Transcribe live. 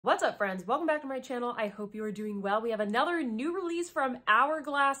What's up, friends? Welcome back to my channel. I hope you are doing well. We have another new release from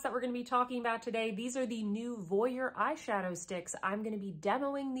Hourglass that we're going to be talking about today. These are the new Voyeur Eyeshadow Sticks. I'm going to be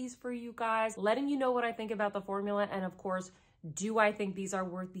demoing these for you guys, letting you know what I think about the formula, and of course, do I think these are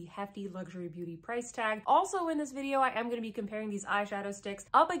worth the hefty luxury beauty price tag? Also in this video, I am going to be comparing these eyeshadow sticks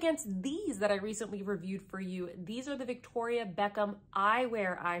up against these that I recently reviewed for you. These are the Victoria Beckham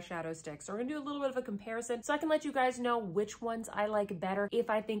Eyewear eyeshadow sticks. So we're going to do a little bit of a comparison so I can let you guys know which ones I like better, if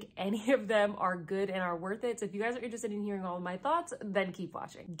I think any of them are good and are worth it. So if you guys are interested in hearing all of my thoughts, then keep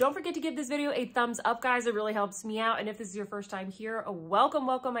watching. Don't forget to give this video a thumbs up, guys. It really helps me out. And if this is your first time here, welcome.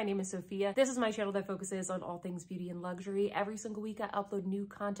 My name is Sophia. This is my channel that focuses on all things beauty and luxury. Every single week I upload new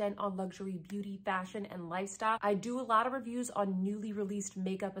content on luxury beauty, fashion, and lifestyle. I do a lot of reviews on newly released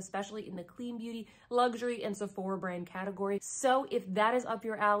makeup, especially in the clean beauty, luxury, and Sephora brand category. So if that is up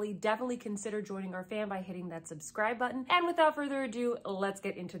your alley, definitely consider joining our fam by hitting that subscribe button. And without further ado, let's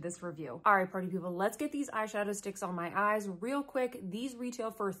get into this review. All right, party people, let's get these eyeshadow sticks on my eyes real quick. These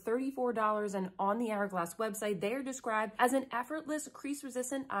retail for $34, and on the Hourglass website, they are described as an effortless,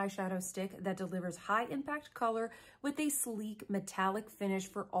 crease-resistant eyeshadow stick that delivers high-impact color with a sleek, metallic finish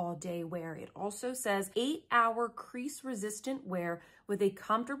for all day wear. It also says 8-hour crease resistant wear with a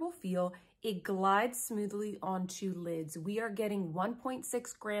comfortable feel. It glides smoothly onto lids. We are getting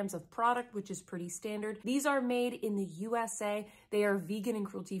 1.6 grams of product, which is pretty standard. These are made in the USA. They are vegan and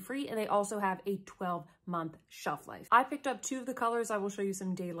cruelty free, and they also have a 12-month shelf life. I picked up two of the colors. I will show you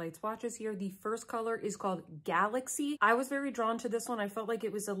some daylight swatches here. The first color is called Galaxy. I was very drawn to this one. I felt like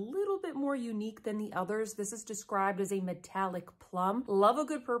it was a little bit more unique than the others. This is described as a metallic plum. Love a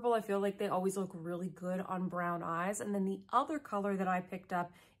good purple. I feel like they always look really good on brown eyes. And then the other color that I picked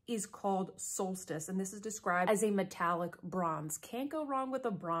up is called Solstice, and this is described as a metallic bronze. Can't go wrong with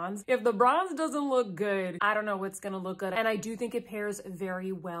a bronze. If the bronze doesn't look good, I don't know what's gonna look good. And I do think it pairs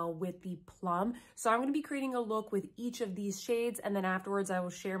very well with the plum. So I'm gonna be creating a look with each of these shades, and then afterwards I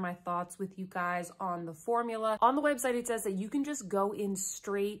will share my thoughts with you guys on the formula. On the website, it says that you can just go in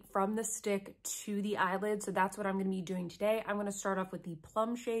straight from the stick to the eyelid. So that's what I'm gonna be doing today. I'm gonna start off with the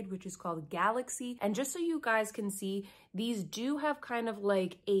plum shade, which is called Galaxy. And just so you guys can see, these do have kind of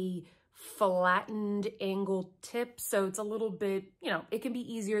like a flattened angled tip, so it's a little bit, you know, it can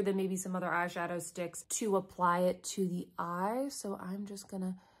be easier than maybe some other eyeshadow sticks to apply it to the eye. So I'm just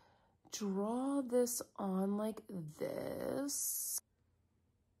gonna draw this on like this.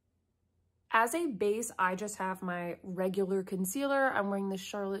 As a base, I just have my regular concealer. I'm wearing the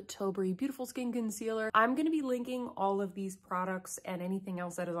Charlotte Tilbury Beautiful Skin Concealer. I'm gonna be linking all of these products and anything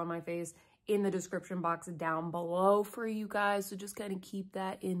else that is on my face in the description box down below for you guys, so just kind of keep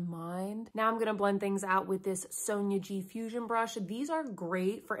that in mind. Now I'm gonna blend things out with this Sonia G Fusion brush. These are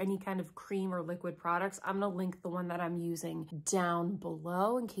great for any kind of cream or liquid products. I'm gonna link the one that I'm using down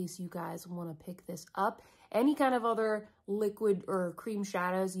below in case you guys wanna pick this up. Any kind of other liquid or cream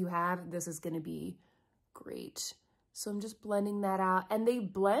shadows you have, this is gonna be great. So I'm just blending that out, and they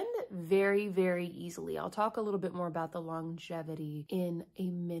blend very, very easily. I'll talk a little bit more about the longevity in a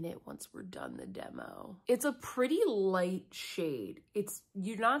minute once we're done the demo. It's a pretty light shade.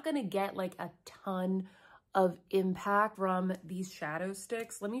 You're not gonna get like a ton of impact from these shadow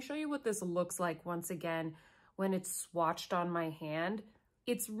sticks. Let me show you what this looks like once again when it's swatched on my hand.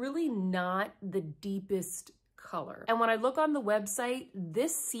 It's really not the deepest color. And when I look on the website,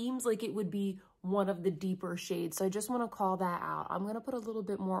 this seems like it would be one of the deeper shades. So I just want to call that out. I'm going to put a little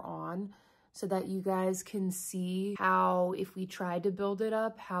bit more on so that you guys can see how, if we tried to build it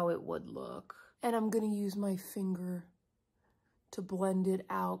up, how it would look. And I'm going to use my finger to blend it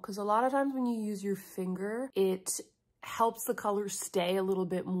out, because a lot of times when you use your finger, it helps the color stay a little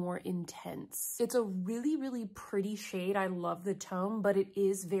bit more intense. It's a really, really pretty shade. I love the tone, but it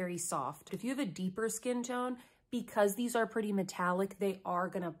is very soft. If you have a deeper skin tone, because these are pretty metallic, they are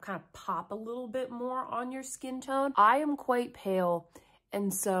gonna kind of pop a little bit more on your skin tone. I am quite pale,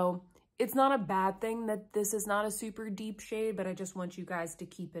 and so it's not a bad thing that this is not a super deep shade, but I just want you guys to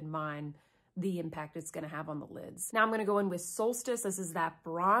keep in mind the impact it's gonna have on the lids. Now I'm gonna go in with Solstice. This is that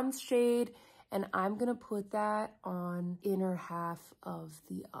bronze shade, and I'm gonna put that on inner half of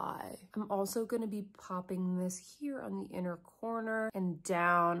the eye. I'm also gonna be popping this here on the inner corner and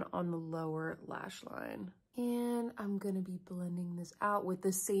down on the lower lash line. And I'm gonna be blending this out with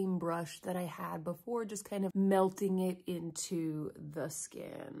the same brush that I had before, just kind of melting it into the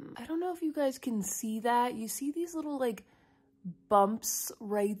skin. I don't know if you guys can see that. You see these little like bumps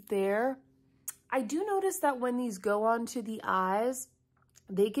right there? I do notice that when these go onto the eyes,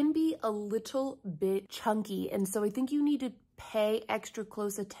 they can be a little bit chunky. And so I think you need to pay extra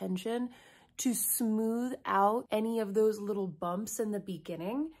close attention to smooth out any of those little bumps in the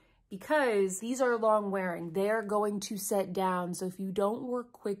beginning, because these are long wearing. They're going to set down. So if you don't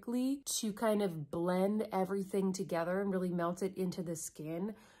work quickly to kind of blend everything together and really melt it into the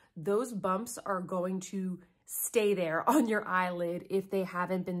skin, those bumps are going to stay there on your eyelid if they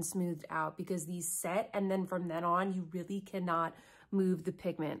haven't been smoothed out, because these set, and then from then on, you really cannot move the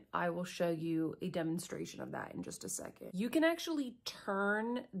pigment. I will show you a demonstration of that in just a second. You can actually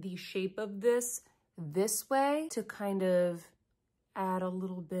turn the shape of this way to kind of add a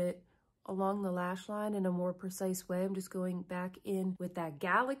little bit along the lash line in a more precise way. I'm just going back in with that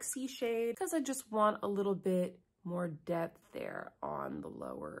Galaxy shade because I just want a little bit more depth there on the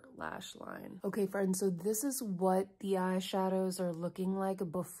lower lash line. Okay, friends, so this is what the eyeshadows are looking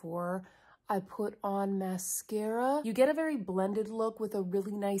like before I put on mascara. You get a very blended look with a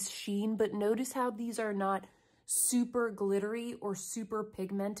really nice sheen, but notice how these are not super glittery or super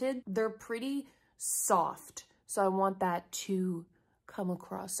pigmented. They're pretty soft. So I want that to come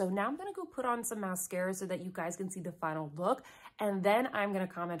across. So now I'm gonna go put on some mascara so that you guys can see the final look. And then I'm gonna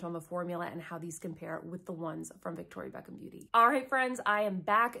comment on the formula and how these compare with the ones from Victoria Beckham Beauty. All right, friends, I am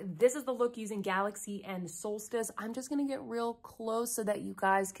back. This is the look using Galaxy and Solstice. I'm just gonna get real close so that you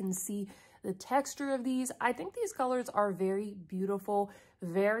guys can see the texture of these. I think these colors are very beautiful,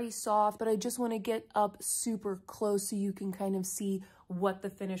 very soft, but I just wanna get up super close so you can kind of see what the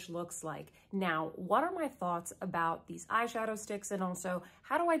finish looks like. Now, what are my thoughts about these eyeshadow sticks, and also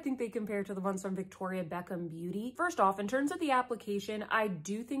how do I think they compare to the ones from Victoria Beckham Beauty? First off, in terms of the application, I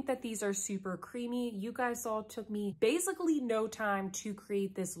do think that these are super creamy. You guys saw it took me basically no time to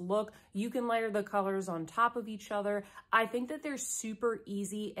create this look. You can layer the colors on top of each other. I think that they're super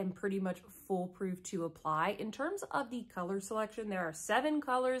easy and pretty much foolproof to apply. In terms of the color selection, there are 7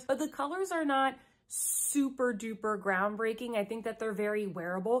 colors, but the colors are not super duper groundbreaking. I think that they're very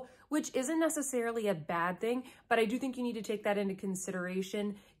wearable, which isn't necessarily a bad thing, but I do think you need to take that into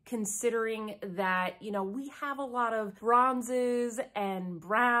consideration, considering that, you know, we have a lot of bronzes and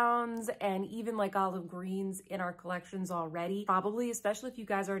browns and even like olive greens in our collections already. Probably, especially if you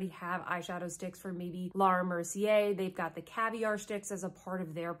guys already have eyeshadow sticks from maybe Laura Mercier. They've got the caviar sticks as a part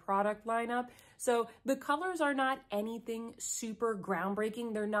of their product lineup. So the colors are not anything super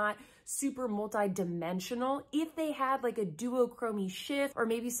groundbreaking. They're not super multi-dimensional. If they had like a duochrome shift or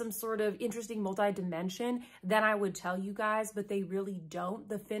maybe some sort of interesting multi-dimension, then I would tell you guys, but they really don't.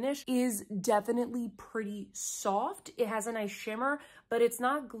 The finish is definitely pretty soft. It has a nice shimmer, but it's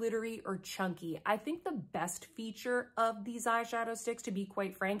not glittery or chunky. I think the best feature of these eyeshadow sticks, to be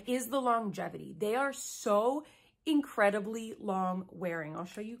quite frank, is the longevity. They are so incredibly long wearing. I'll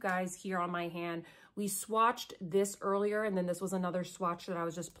show you guys here on my hand. We swatched this earlier, and then this was another swatch that I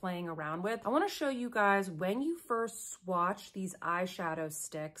was just playing around with. I want to show you guys, when you first swatch these eyeshadow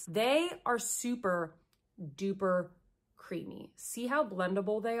sticks, they are super duper creamy. See how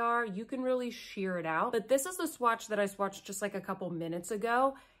blendable they are? You can really sheer it out. But this is the swatch that I swatched just like a couple minutes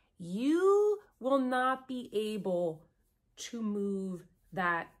ago. You will not be able to move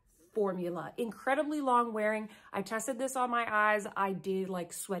that formula. Incredibly long wearing. I tested this on my eyes. I did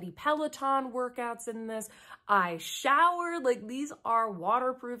like sweaty Peloton workouts in this. I showered. Like, these are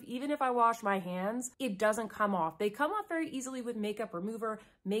waterproof. Even if I wash my hands, it doesn't come off. They come off very easily with makeup remover,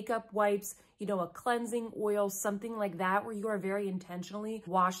 makeup wipes, you know, a cleansing oil, something like that, where you are very intentionally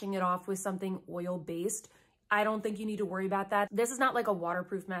washing it off with something oil-based. I don't think you need to worry about that. This is not like a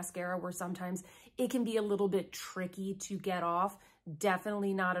waterproof mascara where sometimes it can be a little bit tricky to get off.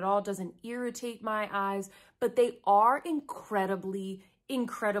 Definitely not at all. It doesn't irritate my eyes, but they are incredibly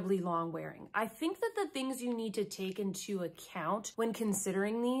long wearing. I think that the things you need to take into account when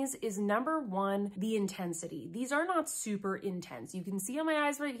considering these is, number one, the intensity. These are not super intense. You can see on my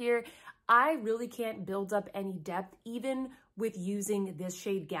eyes right here, I really can't build up any depth even with using this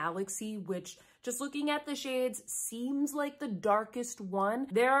shade Galaxy, which, just looking at the shades, seems like the darkest one.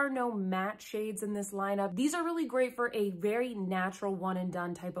 There are no matte shades in this lineup. These are really great for a very natural one and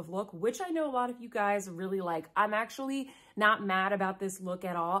done type of look, which I know a lot of you guys really like. I'm actually not mad about this look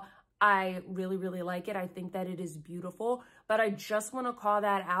at all. I really like it. I think that it is beautiful, but I just want to call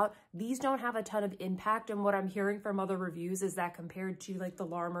that out. These don't have a ton of impact, and what I'm hearing from other reviews is that compared to like the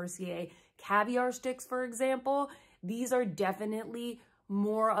Laura Mercier caviar sticks, for example, these are definitely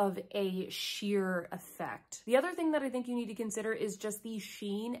more of a sheer effect. The other thing that I think you need to consider is just the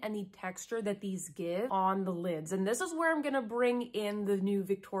sheen and the texture that these give on the lids. And this is where I'm gonna bring in the new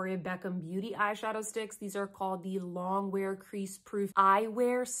Victoria Beckham Beauty eyeshadow sticks. These are called the Long Wear Crease Proof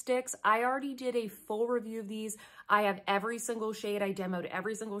Eyewear Sticks. I already did a full review of these. I have every single shade. I demoed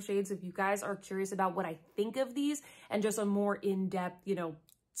every single shade. So if you guys are curious about what I think of these and just a more in-depth, you know,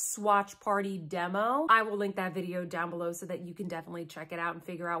 swatch party demo. I will link that video down below so that you can definitely check it out and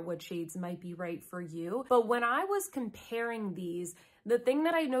figure out what shades might be right for you. But when I was comparing these, the thing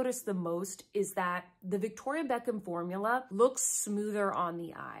that I noticed the most is that the Victoria Beckham formula looks smoother on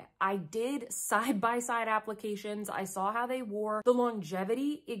the eye. I did side-by-side applications. I saw how they wore. The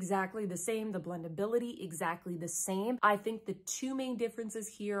longevity, exactly the same. The blendability, exactly the same. I think the two main differences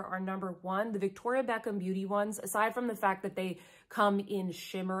here are, number one, the Victoria Beckham Beauty ones, aside from the fact that they come in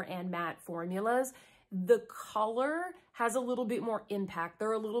shimmer and matte formulas, the color has a little bit more impact.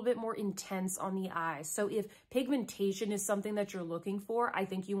 They're a little bit more intense on the eye. So if pigmentation is something that you're looking for, I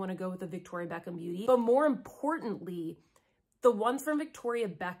think you want to go with the Victoria Beckham Beauty. But more importantly, the ones from Victoria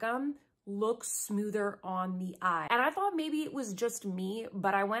Beckham look smoother on the eye. And I thought maybe it was just me,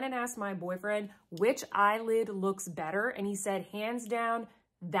 but I went and asked my boyfriend which eyelid looks better. And he said, hands down,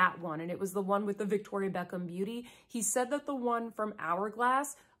 that one. And it was the one with the Victoria Beckham Beauty. He said that the one from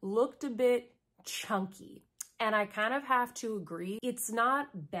Hourglass looked a bit chunky. And I kind of have to agree. It's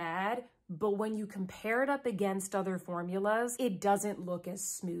not bad, but when you compare it up against other formulas, it doesn't look as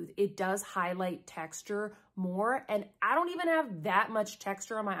smooth. It does highlight texture more. And I don't even have that much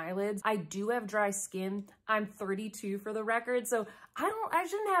texture on my eyelids. I do have dry skin. I'm 32 for the record. So I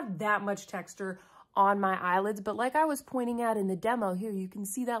shouldn't have that much texture on my eyelids, but like I was pointing out in the demo here, you can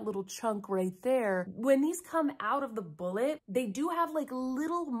see that little chunk right there. When these come out of the bullet, they do have like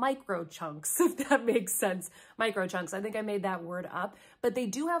little micro chunks, if that makes sense. Micro chunks, I think I made that word up, but they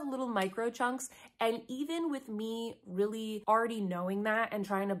do have little micro chunks. And even with me really already knowing that and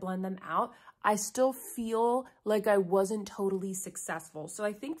trying to blend them out, I still feel like I wasn't totally successful. So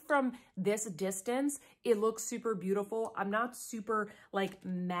I think from this distance, it looks super beautiful. I'm not super like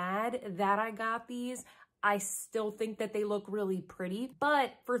mad that I got these. I still think that they look really pretty,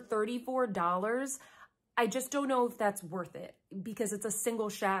 but for $34, I just don't know if that's worth it because it's a single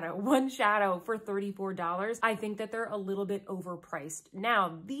shadow, one shadow for $34. I think that they're a little bit overpriced.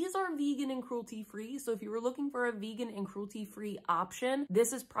 Now, these are vegan and cruelty-free. So if you were looking for a vegan and cruelty-free option,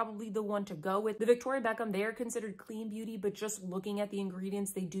 this is probably the one to go with. The Victoria Beckham, they are considered clean beauty, but just looking at the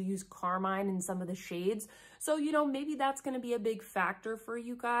ingredients, they do use carmine in some of the shades. So, you know, maybe that's going to be a big factor for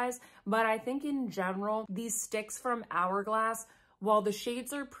you guys. But I think in general, these sticks from Hourglass, while the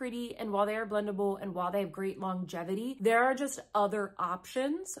shades are pretty and while they are blendable and while they have great longevity, there are just other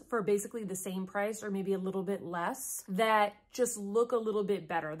options for basically the same price or maybe a little bit less that just look a little bit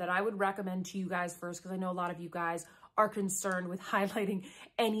better that I would recommend to you guys first, because I know a lot of you guys are concerned with highlighting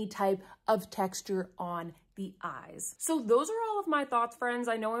any type of texture on the eyes. So those are all of my thoughts, friends.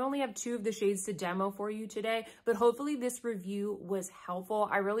 I know I only have 2 of the shades to demo for you today, but hopefully this review was helpful.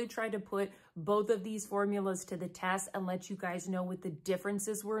 I really tried to put both of these formulas to the test and let you guys know what the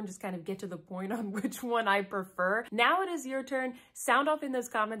differences were and just kind of get to the point on which one I prefer. Now it is your turn. Sound off in those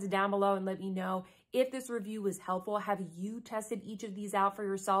comments down below and let me know if this review was helpful. Have you tested each of these out for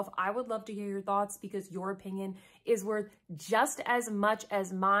yourself? I would love to hear your thoughts because your opinion is worth just as much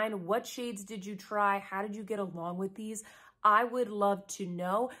as mine. What shades did you try? How did you get along with these? I would love to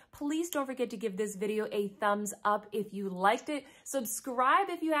know. Please don't forget to give this video a thumbs up if you liked it. Subscribe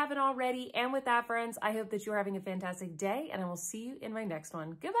if you haven't already. And with that, friends, I hope that you're having a fantastic day and I will see you in my next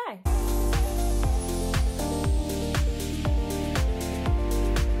one. Goodbye.